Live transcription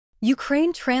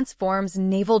Ukraine transforms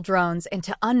naval drones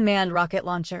into unmanned rocket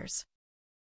launchers.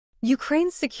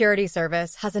 Ukraine's security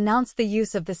service has announced the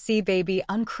use of the Sea Baby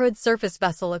uncrewed surface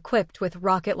vessel equipped with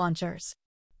rocket launchers.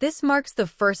 This marks the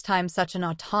first time such an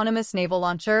autonomous naval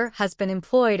launcher has been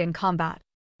employed in combat.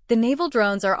 The naval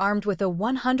drones are armed with a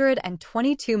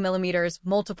 122mm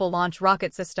multiple launch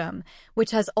rocket system, which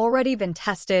has already been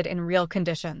tested in real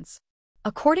conditions.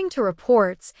 According to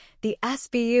reports, the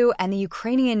SBU and the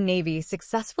Ukrainian Navy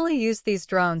successfully used these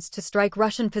drones to strike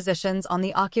Russian positions on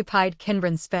the occupied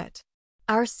Kinbrin Spit.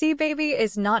 Our Sea Baby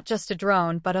is not just a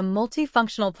drone but a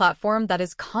multifunctional platform that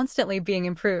is constantly being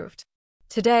improved.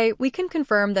 Today, we can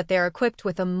confirm that they are equipped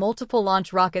with a multiple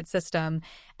launch rocket system,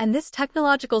 and this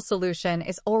technological solution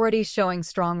is already showing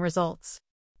strong results.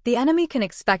 The enemy can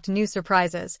expect new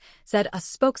surprises, said a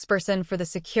spokesperson for the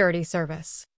security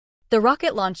service. The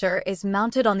rocket launcher is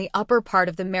mounted on the upper part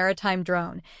of the maritime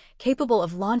drone, capable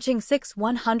of launching 6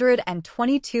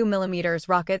 122mm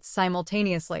rockets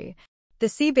simultaneously. The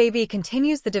Sea Baby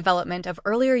continues the development of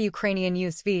earlier Ukrainian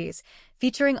USVs,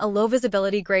 featuring a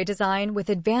low-visibility gray design with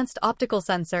advanced optical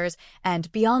sensors and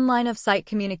beyond line-of-sight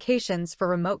communications for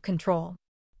remote control.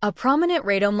 A prominent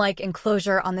radome-like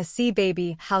enclosure on the Sea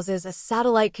Baby houses a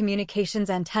satellite communications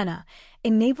antenna,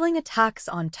 enabling attacks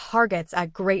on targets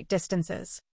at great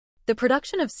distances. The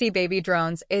production of Sea Baby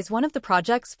drones is one of the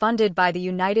projects funded by the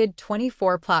United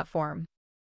 24 platform.